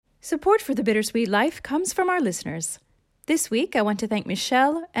Support for The Bittersweet Life comes from our listeners. This week, I want to thank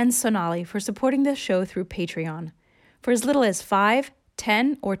Michelle and Sonali for supporting the show through Patreon. For as little as $5,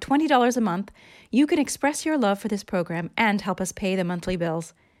 $10, or $20 a month, you can express your love for this program and help us pay the monthly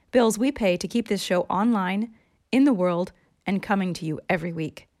bills. Bills we pay to keep this show online, in the world, and coming to you every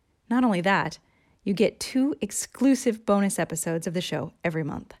week. Not only that, you get 2 exclusive bonus episodes of the show every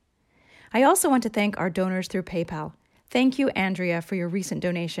month. I also want to thank our donors through PayPal. Thank you, Andrea, for your recent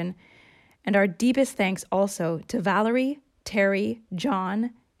donation. And our deepest thanks also to Valerie, Terry,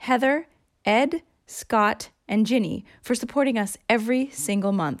 John, Heather, Ed, Scott, and Ginny for supporting us every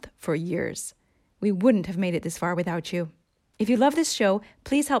single month for years. We wouldn't have made it this far without you. If you love this show,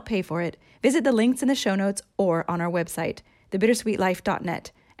 please help pay for it. Visit the links in the show notes or on our website,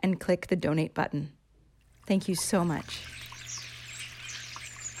 thebittersweetlife.net, and click the donate button. Thank you so much.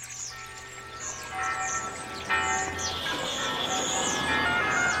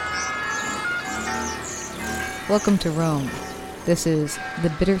 Welcome to Rome. This is The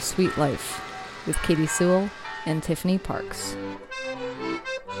Bittersweet Life with Katie Sewell and Tiffany Parks.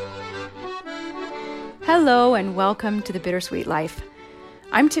 Hello and welcome to The Bittersweet Life.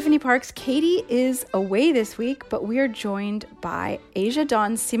 I'm Tiffany Parks. Katie is away this week, but we are joined by Asia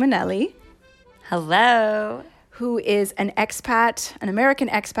Dawn Simonelli. Hello. Who is an expat, an American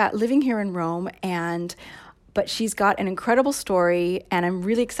expat living here in Rome, but she's got an incredible story, and I'm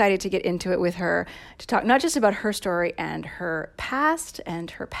really excited to get into it with her to talk not just about her story and her past and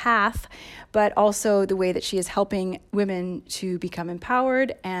her path, but also the way that she is helping women to become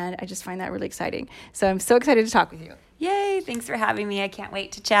empowered, and I just find that really exciting. So I'm so excited to talk with you. Yay, thanks for having me. I can't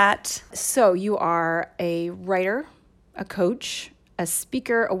wait to chat. So you are a writer, a coach, a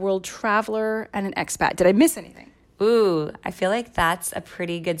speaker, a world traveler, and an expat. Did I miss anything? Ooh, I feel like that's a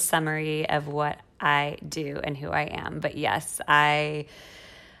pretty good summary of what I do and who I am. But yes, I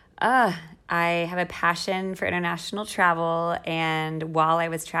have a passion for international travel. And while I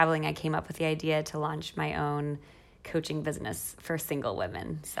was traveling, I came up with the idea to launch my own coaching business for single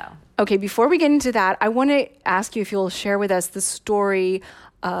women. So, okay, before we get into that, I want to ask you if you'll share with us the story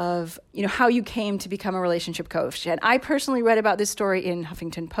of, how you came to become a relationship coach. And I personally read about this story in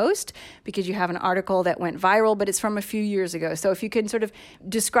Huffington Post because you have an article that went viral, but it's from a few years ago. So if you could sort of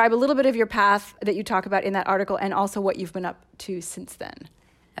describe a little bit of your path that you talk about in that article and also what you've been up to since then.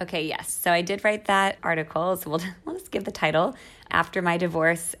 Okay, yes. So I did write that article. So we'll just give the title. After my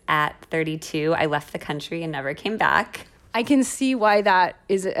divorce at 32, I left the country and never came back. I can see why that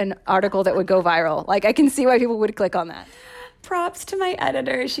is an article that would go viral. Like, I can see why people would click on that. Props to my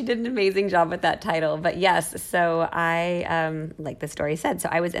editor. She did an amazing job with that title. But yes, so I, like the story said, so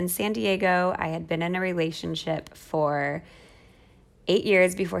I was in San Diego. I had been in a relationship for 8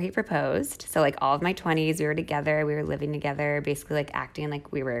 years before he proposed. So like all of my 20s, we were together. We were living together, basically like acting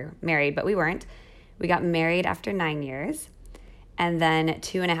like we were married, but we weren't. We got married after 9 years. And then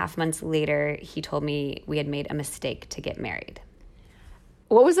 2.5 months later, he told me we had made a mistake to get married.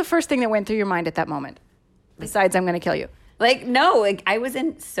 What was the first thing that went through your mind at that moment? Besides, I'm going to kill you. I was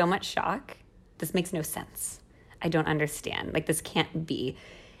in so much shock. This makes no sense. I don't understand. This can't be.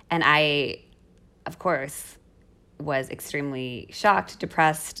 And I, of course, was extremely shocked,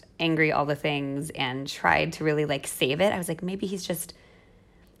 depressed, angry, all the things, and tried to really save it. I was like, maybe he's just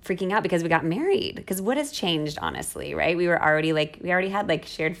freaking out because we got married. Because what has changed, honestly, right? We were already we already had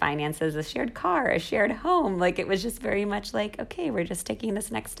shared finances, a shared car, a shared home. It was just very much okay, we're just taking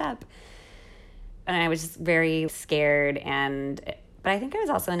this next step. And I was just very scared, but I think I was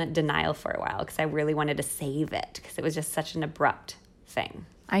also in denial for a while because I really wanted to save it because it was just such an abrupt thing.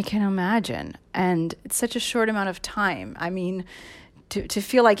 I can imagine. And it's such a short amount of time. I mean, to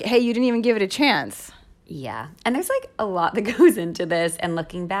feel like, hey, you didn't even give it a chance. Yeah. And there's a lot that goes into this, and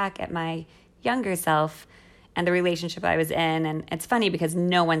looking back at my younger self and the relationship I was in. And it's funny because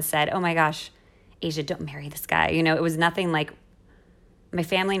no one said, oh my gosh, Asia, don't marry this guy. It was nothing my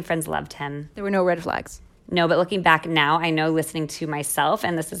family and friends loved him. There were no red flags. No, but looking back now, I know listening to myself,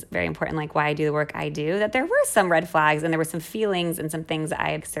 and this is very important, why I do the work I do, that there were some red flags and there were some feelings and some things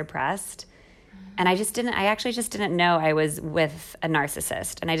I had suppressed. And I actually just didn't know I was with a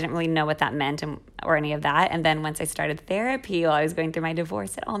narcissist, and I didn't really know what that meant or any of that. And then once I started therapy while I was going through my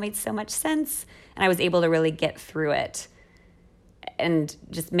divorce, it all made so much sense. And I was able to really get through it and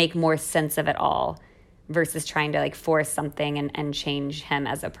just make more sense of it all versus trying to force something and change him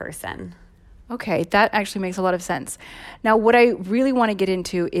as a person. Okay, that actually makes a lot of sense. Now, what I really want to get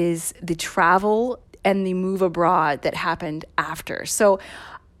into is the travel and the move abroad that happened after. So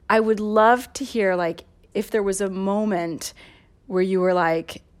I would love to hear if there was a moment where you were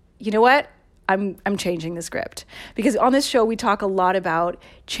you know what? I'm changing the script. Because on this show, we talk a lot about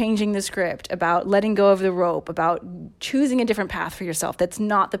changing the script, about letting go of the rope, about choosing a different path for yourself that's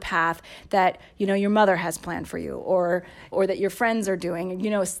not the path that, your mother has planned for you, or that your friends are doing,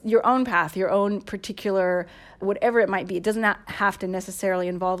 your own path, your own particular, whatever it might be. It does not have to necessarily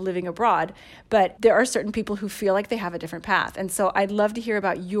involve living abroad, but there are certain people who feel like they have a different path. And so I'd love to hear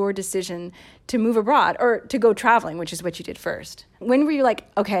about your decision to move abroad or to go traveling, which is what you did first. When were you like,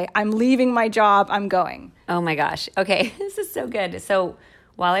 okay, I'm leaving my job, I'm going? Oh my gosh. Okay, this is so good. So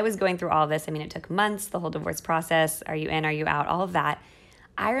while I was going through all this, it took months, the whole divorce process, are you in, are you out, all of that.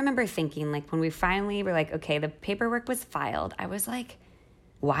 I remember thinking, like, when we finally were like, okay, the paperwork was filed, I was like,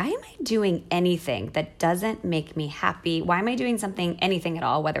 why am I doing anything that doesn't make me happy? Why am I doing anything at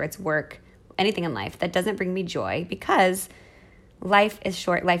all, whether it's work, anything in life that doesn't bring me joy? Because life is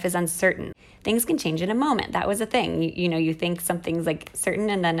short, life is uncertain. Things can change in a moment. That was a thing. You think something's like certain,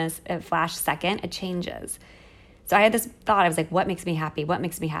 and then a flash second, it changes. So I had this thought. I was like, what makes me happy? What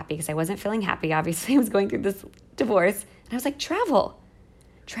makes me happy? Because I wasn't feeling happy. Obviously, I was going through this divorce. And I was like, travel.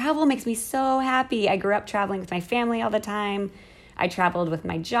 Travel makes me so happy. I grew up traveling with my family all the time. I traveled with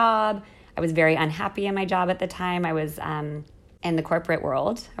my job. I was very unhappy in my job at the time. I was in the corporate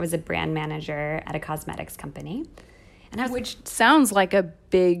world. I was a brand manager at a cosmetics company. Which sounds like a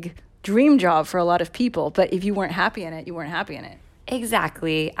big dream job for a lot of people. But if you weren't happy in it, you weren't happy in it.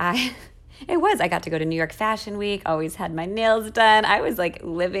 Exactly. It was. I got to go to New York Fashion Week, always had my nails done. I was like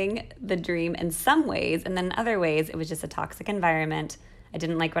living the dream in some ways. And then in other ways, it was just a toxic environment. I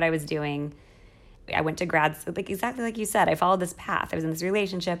didn't like what I was doing. I went to grad school, like exactly like you said. I followed this path. I was in this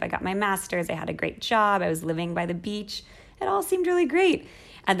relationship. I got my master's. I had a great job. I was living by the beach. It all seemed really great.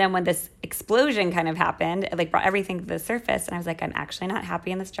 And then when this explosion kind of happened, it like brought everything to the surface. And I was like, I'm actually not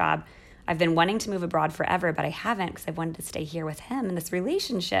happy in this job. I've been wanting to move abroad forever, but I haven't because I've wanted to stay here with him in this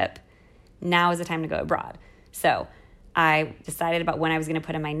relationship. Now is the time to go abroad. So I decided about when I was going to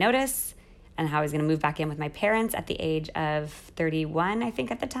put in my notice and how I was going to move back in with my parents at the age of 31, I think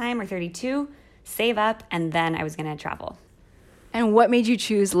at the time, or 32, save up, and then I was going to travel. And what made you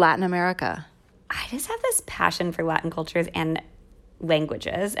choose Latin America? I just have this passion for Latin cultures and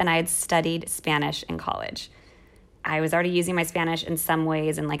languages, and I had studied Spanish in college. I was already using my Spanish in some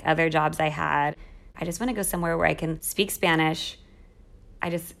ways and like other jobs I had. I just want to go somewhere where I can speak Spanish.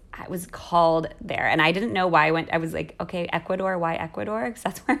 I was called there, and I didn't know why I went. I was like, okay, Ecuador, why Ecuador? Because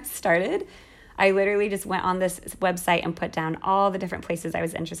that's where I started. I literally just went on this website and put down all the different places I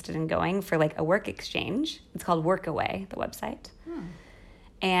was interested in going for like a work exchange. It's called Workaway, the website.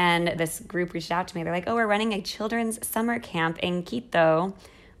 And this group reached out to me. They're like, oh, we're running a children's summer camp in Quito,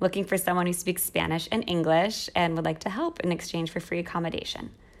 looking for someone who speaks Spanish and English and would like to help in exchange for free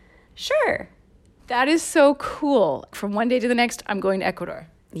accommodation. Sure. That is so cool. From one day to the next, I'm going to Ecuador.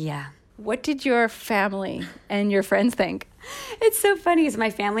 Yeah. What did your family and your friends think? It's so funny because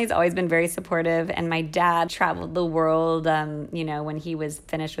my family's always been very supportive, and my dad traveled the world, when he was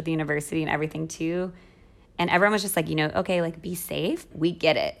finished with university and everything too. And everyone was just like, okay, like be safe. We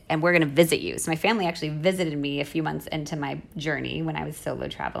get it. And we're going to visit you. So my family actually visited me a few months into my journey when I was solo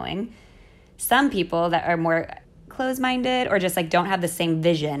traveling. Some people that are more closed-minded or just like don't have the same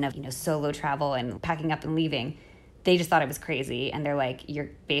vision of, solo travel and packing up and leaving, they just thought it was crazy. And they're like,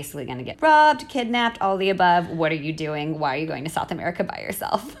 you're basically going to get robbed, kidnapped, all the above. What are you doing? Why are you going to South America by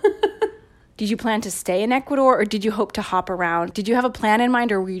yourself? Did you plan to stay in Ecuador, or did you hope to hop around? Did you have a plan in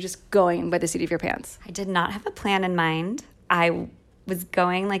mind, or were you just going by the seat of your pants? I did not have a plan in mind. I was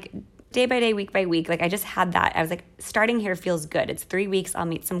going like day by day, week by week. Like I just had that. I was like, starting here feels good. It's 3 weeks. I'll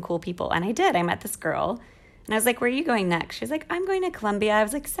meet some cool people. And I did. I met this girl. And I was like, where are you going next? She was like, I'm going to Colombia. I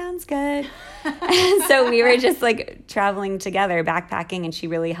was like, sounds good. And so we were just like traveling together, backpacking. And she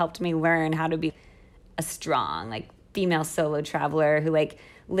really helped me learn how to be a strong, like female solo traveler who like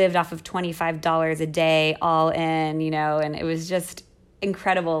lived off of $25 a day all in, and it was just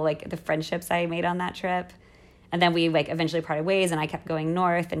incredible, like the friendships I made on that trip. And then we like eventually parted ways, and I kept going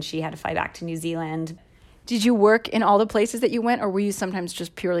north, and she had to fly back to New Zealand. Did you work in all the places that you went, or were you sometimes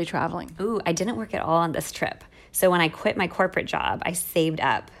just purely traveling? Ooh, I didn't work at all on this trip. So when I quit my corporate job, I saved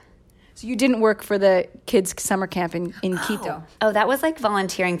up. So you didn't work for the kids' summer camp in Quito? Oh, that was like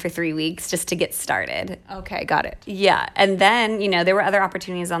volunteering for 3 weeks just to get started. Okay, got it. Yeah. And then, there were other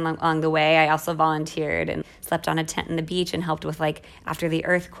opportunities along the way. I also volunteered and slept on a tent in the beach and helped with like after the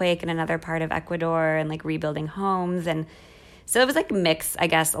earthquake in another part of Ecuador and like rebuilding homes. And so it was like a mix, I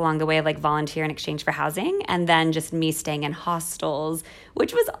guess, along the way of like volunteer in exchange for housing, and then just me staying in hostels,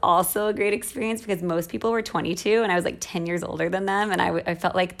 which was also a great experience because most people were 22 and I was like 10 years older than them. And I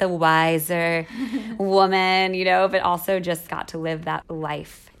felt like the wiser woman, but also just got to live that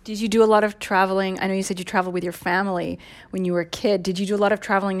life Did you do a lot of traveling? I know you said you traveled with your family when you were a kid. Did you do a lot of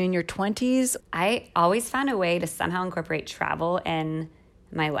traveling in your 20s? I always found a way to somehow incorporate travel in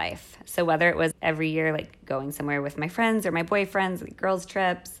my life. So whether it was every year, like going somewhere with my friends or my boyfriends, like girls'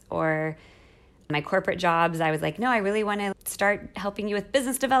 trips, or my corporate jobs, I was like, no, I really want to start helping you with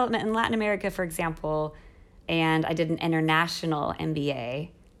business development in Latin America, for example. And I did an international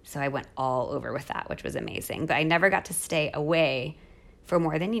MBA. So I went all over with that, which was amazing. But I never got to stay away for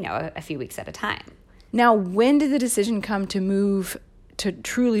more than, a few weeks at a time. Now, when did the decision come to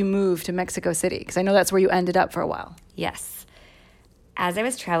truly move to Mexico City? Because I know that's where you ended up for a while. Yes. As I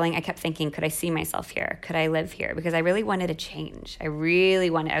was traveling, I kept thinking, could I see myself here? Could I live here? Because I really wanted a change. I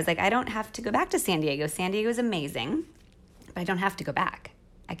was like, I don't have to go back to San Diego. San Diego is amazing, but I don't have to go back.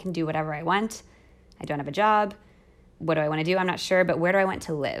 I can do whatever I want. I don't have a job. What do I want to do? I'm not sure, but where do I want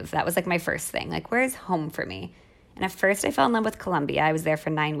to live? That was like my first thing. Like, where is home for me? And at first I fell in love with Colombia. I was there for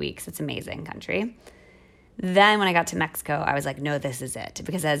 9 weeks. It's an amazing country. Then when I got to Mexico, I was like, no, this is it.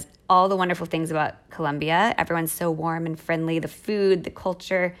 Because it has all the wonderful things about Colombia. Everyone's so warm and friendly. The food, the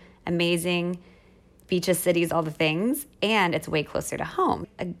culture, amazing. Beaches, cities, all the things. And it's way closer to home.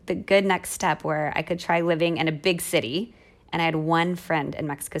 The good next step where I could try living in a big city. And I had one friend in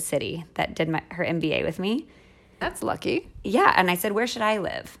Mexico City that did her MBA with me. That's lucky. Yeah, and I said, where should I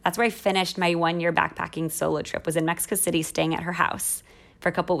live? That's where I finished my 1-year backpacking solo trip, was in Mexico City, staying at her house for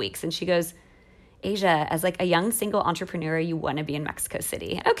a couple weeks. And she goes, Asia, as like a young single entrepreneur, you want to be in Mexico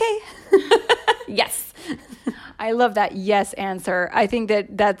City. Okay. Yes. I love that yes answer. I think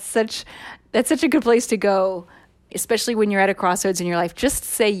that's such a good place to go, especially when you're at a crossroads in your life. Just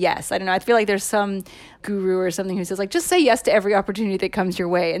say yes. I don't know. I feel like there's some guru or something who says, like, just say yes to every opportunity that comes your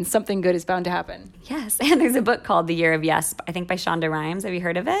way and something good is bound to happen. Yes. And there's a book called The Year of Yes, I think by Shonda Rhimes. Have you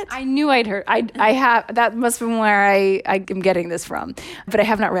heard of it? I knew I'd heard. I have. That must have been where I am getting this from, but I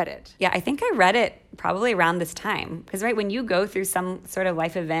have not read it. Yeah, I think I read it probably around this time. Because, right, when you go through some sort of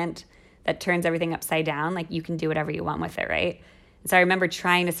life event that turns everything upside down, like, you can do whatever you want with it, right? So I remember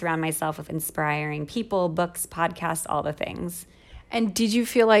trying to surround myself with inspiring people, books, podcasts, all the things. And did you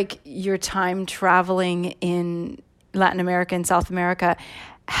feel like your time traveling in Latin America and South America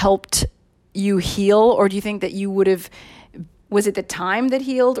helped you heal? Or do you think that you would have, was it the time that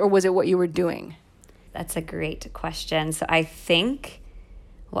healed, or was it what you were doing? That's a great question. So I think,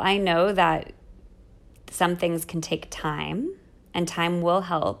 I know that some things can take time, and time will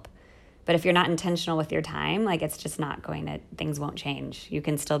help. But if you're not intentional with your time, like, it's just not going to, things won't change. You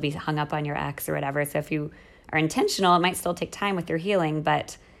can still be hung up on your ex or whatever. So if you are intentional, it might still take time with your healing.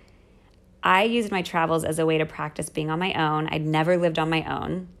 But I used my travels as a way to practice being on my own. I'd never lived on my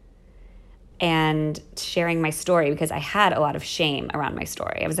own. And sharing my story, because I had a lot of shame around my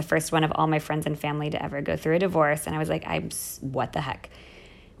story. I was the first one of all my friends and family to ever go through a divorce. And I was like, what the heck?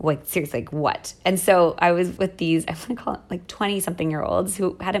 Like, seriously, like, what? And so I was with these, I'm going to call it like 20-something-year-olds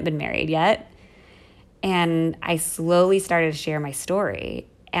who hadn't been married yet. And I slowly started to share my story.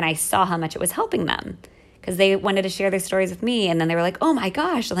 And I saw how much it was helping them, because they wanted to share their stories with me. And then they were like, oh my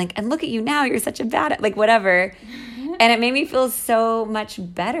gosh, like, and look at you now, you're such a bad, like, whatever. And it made me feel so much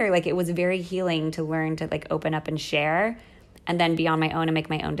better. Like, it was very healing to learn to, like, open up and share, and then be on my own and make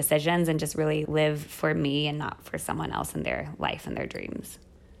my own decisions and just really live for me and not for someone else in their life and their dreams.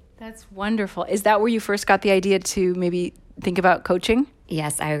 That's wonderful. Is that where you first got the idea to maybe think about coaching?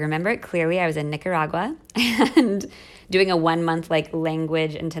 Yes, I remember it clearly. I was in Nicaragua and doing a 1-month like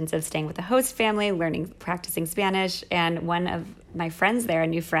language intensive, staying with a host family, practicing Spanish. And one of my friends there, a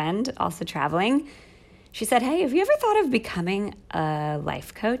new friend, also traveling, she said, hey, have you ever thought of becoming a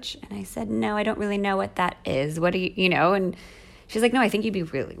life coach? And I said, no, I don't really know what that is. What do you know? And she's like, no, I think you'd be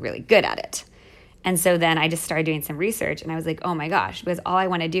really, really good at it. And so then I just started doing some research, and I was like, oh my gosh, because all I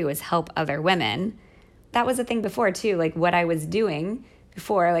want to do is help other women. That was a thing before too, like what I was doing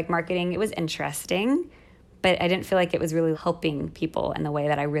before, like marketing, it was interesting, but I didn't feel like it was really helping people in the way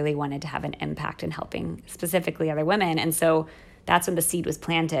that I really wanted to have an impact in helping specifically other women. And so that's when the seed was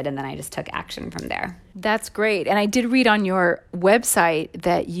planted, and then I just took action from there. That's great. And I did read on your website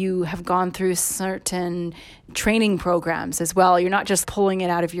that you have gone through certain training programs as well. You're not just pulling it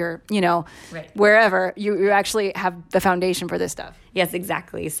out of your, right, wherever. You actually have the foundation for this stuff. Yes,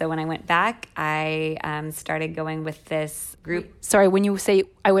 exactly. So when I went back, I started going with this group. Sorry, when you say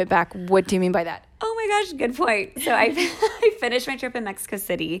I went back, what do you mean by that? Oh my gosh, good point. So I finished my trip in Mexico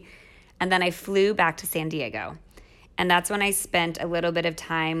City, and then I flew back to San Diego. And that's when I spent a little bit of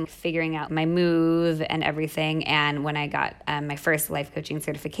time figuring out my move and everything. And when I got my first life coaching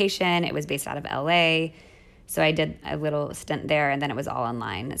certification, it was based out of LA. So I did a little stint there, and then it was all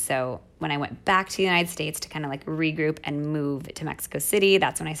online. So when I went back to the United States to kind of like regroup and move to Mexico City,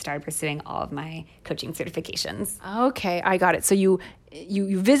 that's when I started pursuing all of my coaching certifications. Okay, I got it. So you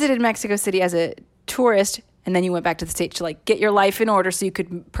visited Mexico City as a tourist, and then you went back to the States to like get your life in order so you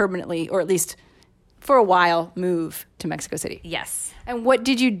could permanently, or at least for a while, move to Mexico City. Yes. And what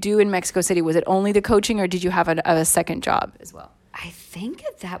did you do in Mexico City? Was it only the coaching, or did you have a second job as well? I think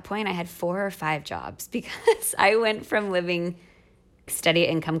at that point I had 4 or 5 jobs because I went from living steady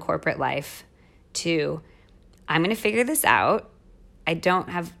income corporate life to I'm going to figure this out. I don't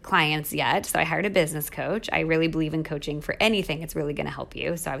have clients yet, so I hired a business coach. I really believe in coaching for anything. It's really going to help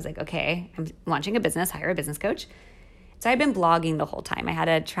you. So I was like, okay, I'm launching a business, hire a business coach. So I'd been blogging the whole time. I had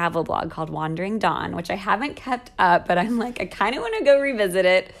a travel blog called Wandering Dawn, which I haven't kept up, but I'm like, I kind of want to go revisit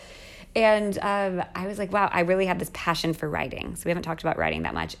it. And I was like, wow, I really have this passion for writing. So we haven't talked about writing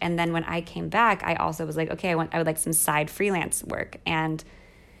that much. And then when I came back, I also was like, okay, I would like some side freelance work. And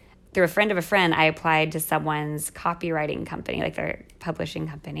through a friend of a friend, I applied to someone's copywriting company, like their publishing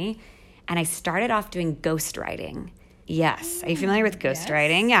company. And I started off doing ghostwriting. Yes. Are you familiar with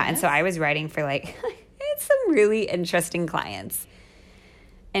ghostwriting? Yeah. Yes. And so I was writing for like some really interesting clients,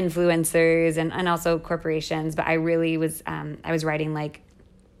 influencers, and also corporations. But I really was, I was writing like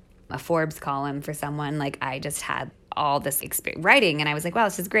a Forbes column for someone. Like I just had all this experience writing, and I was like, wow,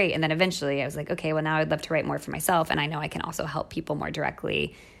 this is great. And then eventually I was like, okay, well now I'd love to write more for myself. And I know I can also help people more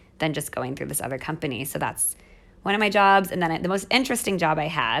directly than just going through this other company. So that's one of my jobs. And then the most interesting job I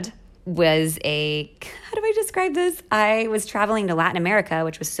had was how do I describe this? I was traveling to Latin America,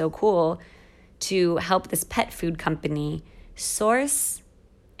 which was so cool, to help this pet food company source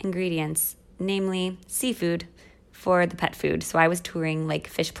ingredients, namely seafood, for the pet food. So I was touring like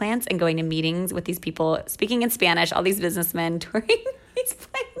fish plants and going to meetings with these people, speaking in Spanish, all these businessmen touring these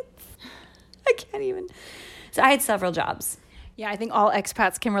plants. I can't even. So I had several jobs. Yeah, I think all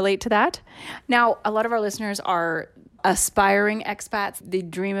expats can relate to that. Now, a lot of our listeners are aspiring expats. They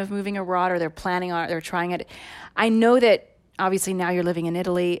dream of moving abroad, or they're planning on it, they're trying it. I know that obviously now you're living in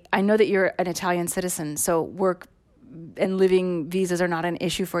Italy. I know that you're an Italian citizen, so work and living visas are not an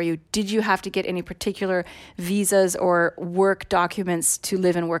issue for you. Did you have to get any particular visas or work documents to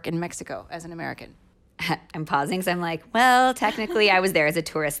live and work in Mexico as an American? I'm pausing because I'm like, well, technically I was there as a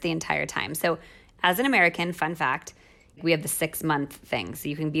tourist the entire time. So as an American, fun fact, we have the 6-month thing. So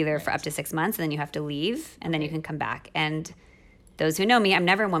you can be there for up to 6 months, and then you have to leave, and then you can come back. And those who know me, I'm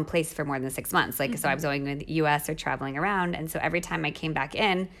never in one place for more than 6 months. So I was going to the U.S. or traveling around. And so every time I came back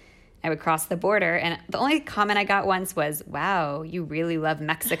in, I would cross the border, and the only comment I got once was, wow, you really love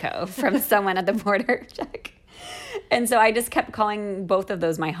Mexico, from someone at the border check. And so I just kept calling both of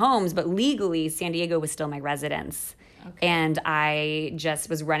those my homes, but legally San Diego was still my residence. Okay. And I just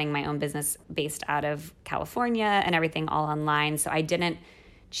was running my own business based out of California and everything all online. So I didn't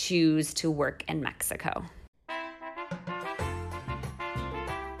choose to work in Mexico.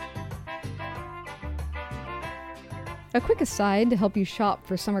 A quick aside to help you shop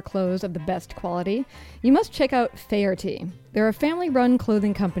for summer clothes of the best quality, you must check out Faherty. They're a family-run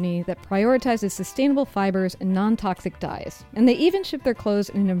clothing company that prioritizes sustainable fibers and non-toxic dyes, and they even ship their clothes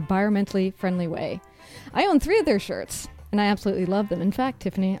in an environmentally friendly way. I own 3 of their shirts, and I absolutely love them. In fact,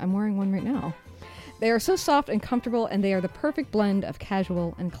 Tiffany, I'm wearing one right now. They are so soft and comfortable, and they are the perfect blend of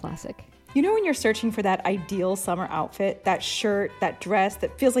casual and classic. You know when you're searching for that ideal summer outfit, that shirt, that dress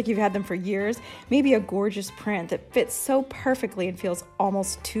that feels like you've had them for years, maybe a gorgeous print that fits so perfectly and feels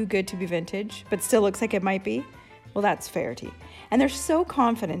almost too good to be vintage, but still looks like it might be? Well, that's Faherty. And they're so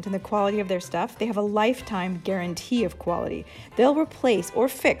confident in the quality of their stuff, they have a lifetime guarantee of quality. They'll replace or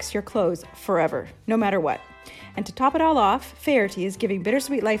fix your clothes forever, no matter what. And to top it all off, Faherty is giving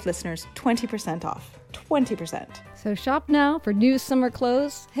Bittersweet Life listeners 20% off. 20%. So shop now for new summer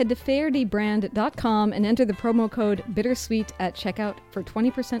clothes. Head to fahertybrand.com and enter the promo code Bittersweet at checkout for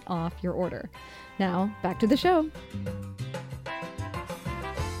 20% off your order. Now, back to the show.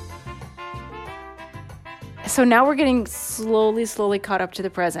 So now we're getting slowly caught up to the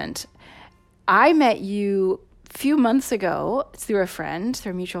present. I met you a few months ago through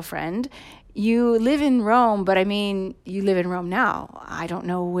a mutual friend. You live in Rome, but I mean, you live in Rome now. I don't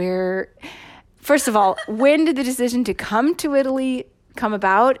know where. First of all, when did the decision to come to Italy come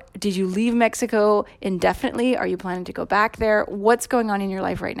about? Did you leave Mexico indefinitely? Are you planning to go back there? What's going on in your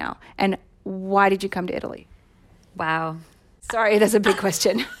life right now? And why did you come to Italy? Wow. Sorry, that's a big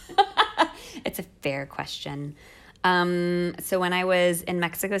question. It's a fair question. So when I was in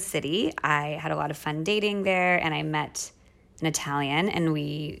Mexico City, I had a lot of fun dating there, and I met an Italian, and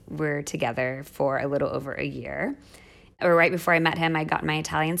we were together for a little over a year. or right before I met him, I got my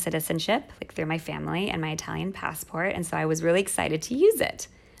Italian citizenship, like through my family, and my Italian passport. And so I was really excited to use it.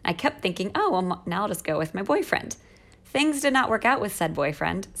 I kept thinking, oh, well, now I'll just go with my boyfriend. Things did not work out with said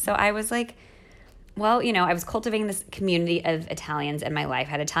boyfriend. So I was like, well, I was cultivating this community of Italians in my life.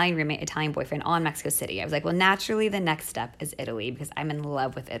 I had Italian roommate, Italian boyfriend, all in Mexico City. I was like, well, naturally, the next step is Italy because I'm in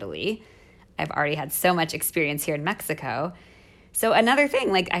love with Italy. I've already had so much experience here in Mexico. So another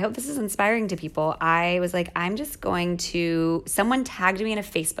thing, like, I hope this is inspiring to people. I was like, someone tagged me in a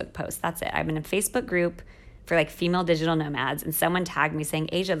Facebook post. That's it. I'm in a Facebook group for like female digital nomads, and someone tagged me saying,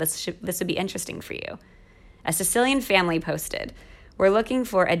 Asia, this would be interesting for you. A Sicilian family posted, we're looking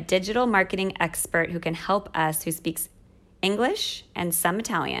for a digital marketing expert who can help us, who speaks English and some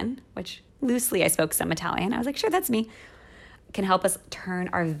Italian, which loosely I spoke some Italian. I was like, sure, that's me. Can help us turn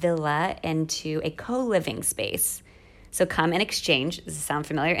our villa into a co-living space. So come in exchange, does this sound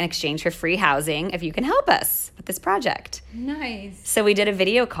familiar? In exchange for free housing, if you can help us with this project. Nice. So we did a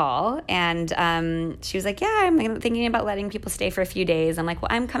video call, and she was like, yeah, I'm thinking about letting people stay for a few days. I'm like, well,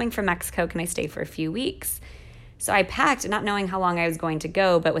 I'm coming from Mexico. Can I stay for a few weeks? So I packed, not knowing how long I was going to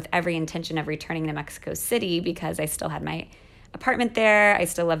go, but with every intention of returning to Mexico City because I still had my apartment there. I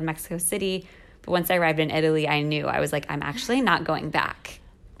still loved Mexico City. But once I arrived in Italy, I knew. I was like, I'm actually not going back.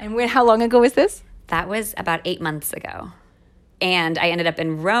 And how long ago was this? That was about 8 months ago. And I ended up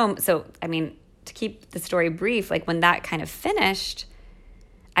in Rome. So, to keep the story brief, like when that kind of finished,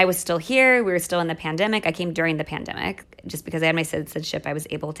 I was still here. We were still in the pandemic. I came during the pandemic. Just because I had my citizenship, I was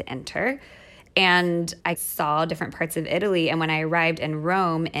able to enter. And I saw different parts of Italy. And when I arrived in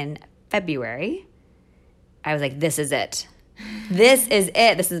Rome in February, I was like, this is it. This is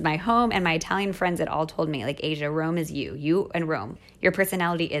it. This is my home. And my Italian friends had all told me, like, Asia, Rome is you. You and Rome. Your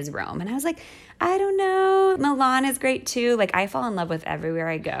personality is Rome. And I was like, I don't know. Milan is great too. Like, I fall in love with everywhere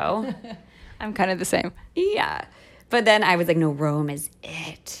I go. I'm kind of the same. Yeah. But then I was like, no, Rome is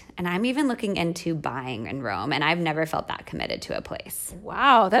it. And I'm even looking into buying in Rome. And I've never felt that committed to a place.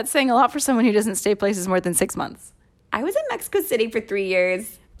 Wow. That's saying a lot for someone who doesn't stay places more than 6 months. I was in Mexico City for 3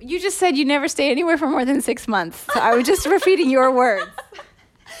 years. You just said you never stay anywhere for more than 6 months. So I was just repeating your words.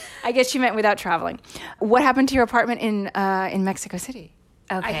 I guess you meant without traveling. What happened to your apartment in Mexico City?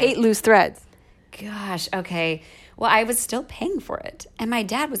 Okay. I hate loose threads. Gosh, okay. Well, I was still paying for it. And my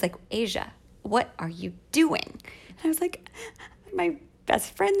dad was like, Asia, what are you doing? And I was like, my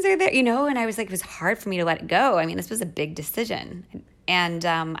best friends are there, And I was like, it was hard for me to let it go. This was a big decision. And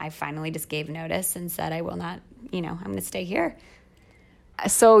I finally just gave notice and said, I will not, I'm going to stay here.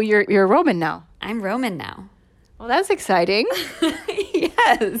 So you're Roman now? I'm Roman now. Well, that's exciting.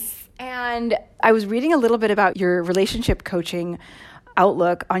 Yes. And I was reading a little bit about your relationship coaching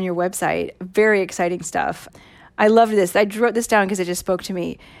outlook on your website. Very exciting stuff. I loved this. I wrote this down because it just spoke to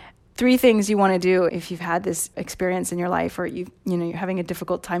me. 3 things you want to do if you've had this experience in your life or you're having a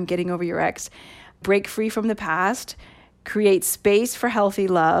difficult time getting over your ex. Break free from the past, create space for healthy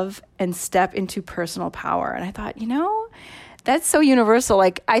love, and step into personal power. And I thought, that's so universal.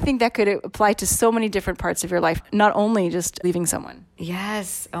 Like, I think that could apply to so many different parts of your life, not only just leaving someone.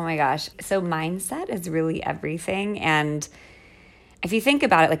 Yes. Oh my gosh. So mindset is really everything. And if you think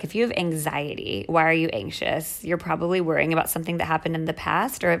about it, like if you have anxiety, why are you anxious? You're probably worrying about something that happened in the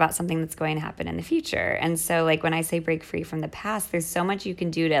past or about something that's going to happen in the future. And so like when I say break free from the past, there's so much you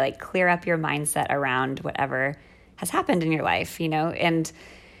can do to like clear up your mindset around whatever has happened in your life, and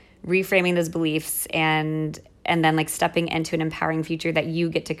reframing those beliefs and then like stepping into an empowering future that you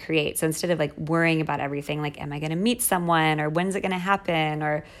get to create. So instead of like worrying about everything, like, am I going to meet someone or when's it going to happen?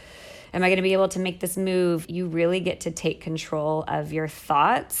 Or am I going to be able to make this move? You really get to take control of your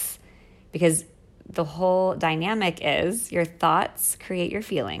thoughts because the whole dynamic is your thoughts create your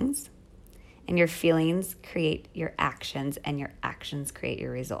feelings and your feelings create your actions and your actions create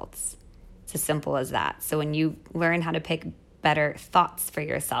your results. It's as simple as that. So when you learn how to pick better thoughts for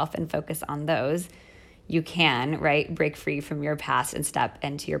yourself and focus on those, you can, right, break free from your past and step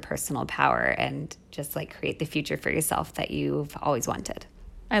into your personal power and just like create the future for yourself that you've always wanted.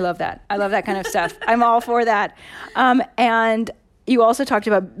 I love that. I love that kind of stuff. I'm all for that. And you also talked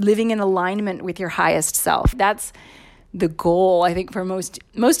about living in alignment with your highest self. That's the goal, I think, for most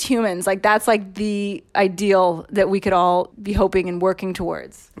humans. Like that's like the ideal that we could all be hoping and working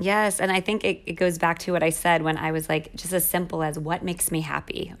towards. Yes. And I think it goes back to what I said when I was like, just as simple as what makes me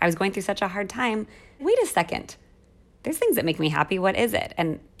happy. I was going through such a hard time. Wait a second. There's things that make me happy. What is it?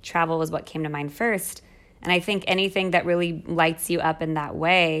 And travel was what came to mind first. And I think anything that really lights you up in that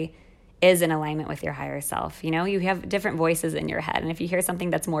way is in alignment with your higher self. You have different voices in your head. And if you hear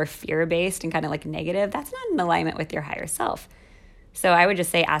something that's more fear-based and kind of like negative, that's not in alignment with your higher self. So I would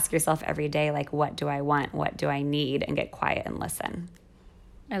just say, ask yourself every day, like, what do I want? What do I need? And get quiet and listen.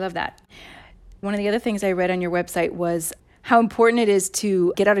 I love that. One of the other things I read on your website was how important it is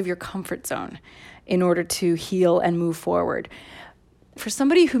to get out of your comfort zone in order to heal and move forward. For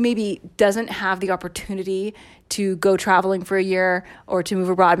somebody who maybe doesn't have the opportunity to go traveling for a year or to move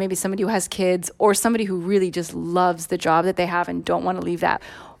abroad, maybe somebody who has kids or somebody who really just loves the job that they have and don't want to leave that,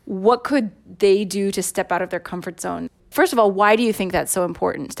 what could they do to step out of their comfort zone? First of all, why do you think that's so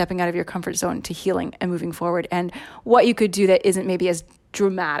important, stepping out of your comfort zone to healing and moving forward? And what you could do that isn't maybe as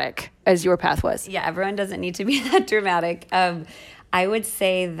dramatic as your path was? Yeah, everyone doesn't need to be that dramatic. I would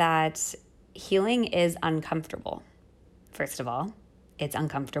say that healing is uncomfortable, first of all. It's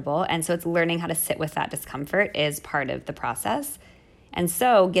uncomfortable. And so it's learning how to sit with that discomfort is part of the process. And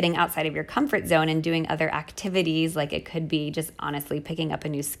so getting outside of your comfort zone and doing other activities, like it could be just honestly picking up a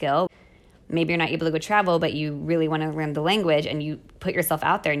new skill. Maybe you're not able to go travel, but you really want to learn the language and you put yourself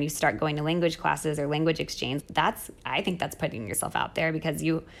out there and you start going to language classes or language exchange. I think that's putting yourself out there, because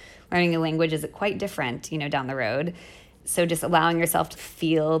learning a language is quite different, down the road. So just allowing yourself to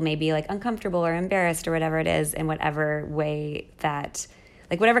feel maybe like uncomfortable or embarrassed or whatever it is in whatever way that,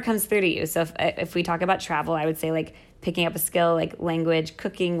 like whatever comes through to you. So if we talk about travel, I would say like picking up a skill, like language,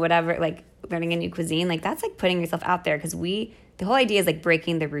 cooking, whatever, like learning a new cuisine, like that's like putting yourself out there, because the whole idea is like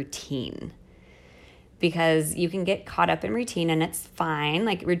breaking the routine. Because you can get caught up in routine and it's fine.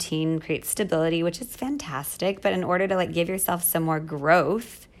 Like routine creates stability, which is fantastic. But in order to like give yourself some more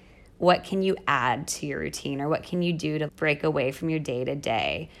growth, what can you add to your routine, or what can you do to break away from your day to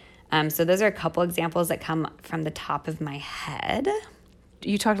day? So those are a couple examples that come from the top of my head.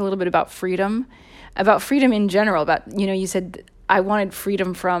 You talked a little bit about freedom in general, you said I wanted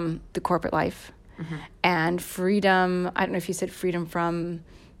freedom from the corporate life, and freedom, I don't know if you said freedom from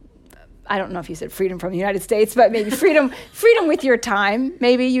the United States, but maybe freedom with your time,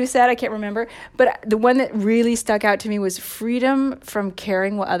 maybe you said, I can't remember. But the one that really stuck out to me was freedom from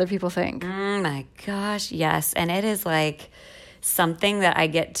caring what other people think. Oh my gosh, yes. And it is like something that I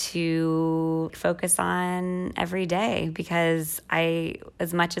get to focus on every day, because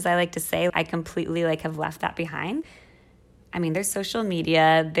as much as I like to say, I completely like have left that behind. I mean, there's social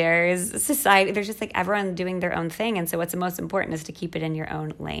media, there's society, there's just like everyone doing their own thing. And so what's the most important is to keep it in your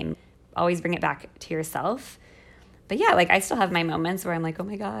own lane. Always bring it back to yourself. But yeah, like I still have my moments where I'm like, oh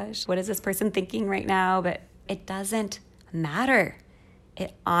my gosh, what is this person thinking right now? But it doesn't matter.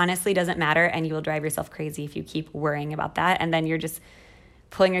 It honestly doesn't matter. And you will drive yourself crazy if you keep worrying about that. And then you're just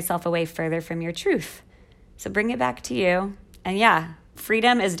pulling yourself away further from your truth. So bring it back to you. And yeah,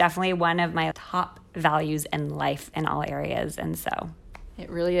 freedom is definitely one of my top values in life in all areas. And so it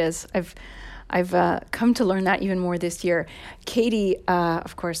really is. I've come to learn that even more this year. Katie,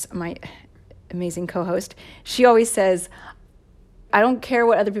 of course, my amazing co-host, she always says, I don't care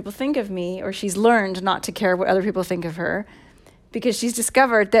what other people think of me, or she's learned not to care what other people think of her, because she's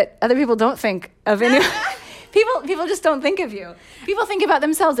discovered that other people don't think of any... People just don't think of you. People think about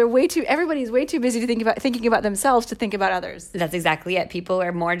themselves. Everybody's way too busy to thinking about themselves to think about others. That's exactly it. People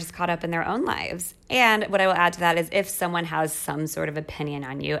are more just caught up in their own lives. And what I will add to that is if someone has some sort of opinion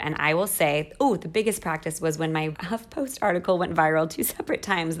on you, and I will say, the biggest practice was when my HuffPost article went viral 2 separate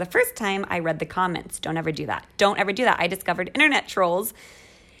times. The first time I read the comments. Don't ever do that. Don't ever do that. I discovered internet trolls.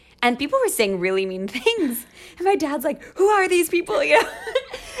 And people were saying really mean things. And my dad's like, who are these people?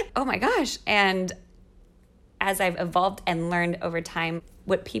 Oh my gosh. And as I've evolved and learned over time,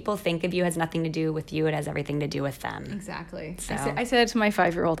 what people think of you has nothing to do with you. It has everything to do with them. Exactly. So. I say that to my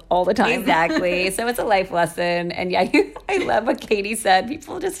 5-year-old all the time. Exactly. So it's a life lesson. And yeah, I love what Katie said.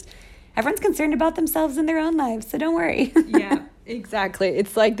 Everyone's concerned about themselves and their own lives. So don't worry. Yeah, exactly.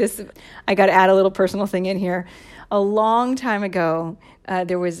 It's like this. I got to add a little personal thing in here. A long time ago,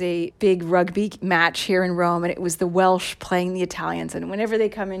 there was a big rugby match here in Rome, and it was the Welsh playing the Italians. And whenever they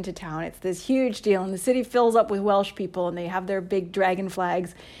come into town, it's this huge deal, and the city fills up with Welsh people, and they have their big dragon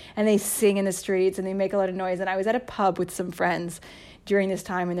flags, and they sing in the streets, and they make a lot of noise. And I was at a pub with some friends during this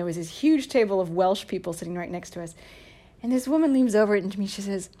time, and there was this huge table of Welsh people sitting right next to us. And this woman leans over to me, she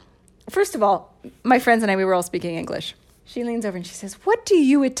says, first of all, my friends and I, we were all speaking English. She leans over and she says, what do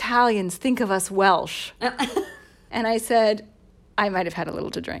you Italians think of us Welsh? And I said, I might have had a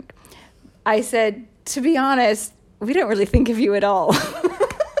little to drink. I said, to be honest, we don't really think of you at all.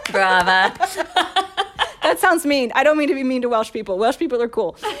 Brava. That sounds mean. I don't mean to be mean to Welsh people. Welsh people are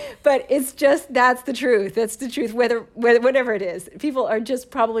cool. But it's just, that's the truth. That's the truth, whatever it is. People are just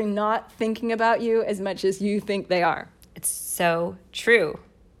probably not thinking about you as much as you think they are. It's so true.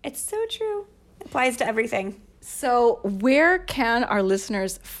 It's so true. It applies to everything. So where can our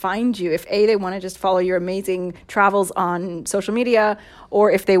listeners find you if they want to just follow your amazing travels on social media, or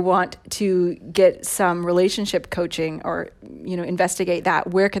if they want to get some relationship coaching or, investigate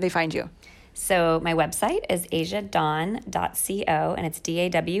that, where can they find you? So my website is asiadawn.co, and it's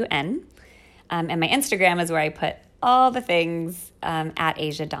DAWN. And my Instagram is where I put all the things at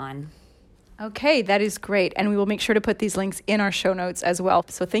asiadawn. Okay, that is great. And we will make sure to put these links in our show notes as well.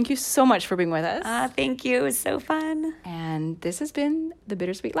 So thank you so much for being with us. Thank you. It was so fun. And this has been The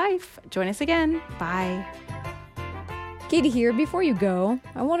Bittersweet Life. Join us again. Bye. Katie here. Before you go,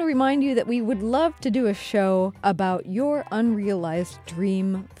 I want to remind you that we would love to do a show about your unrealized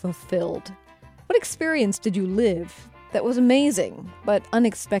dream fulfilled. What experience did you live that was amazing but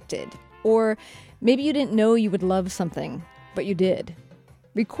unexpected? Or maybe you didn't know you would love something, but you did.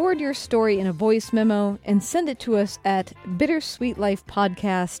 Record your story in a voice memo and send it to us at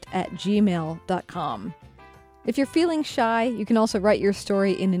bittersweetlifepodcast@gmail.com. If you're feeling shy, you can also write your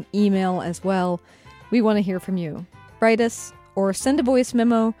story in an email as well. We want to hear from you. Write us or send a voice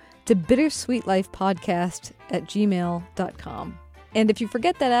memo to bittersweetlifepodcast@gmail.com. And if you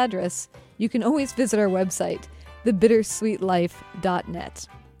forget that address, you can always visit our website, thebittersweetlife.net,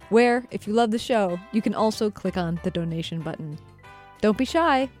 where, if you love the show, you can also click on the donation button. Don't be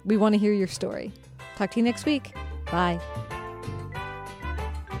shy. We want to hear your story. Talk to you next week. Bye.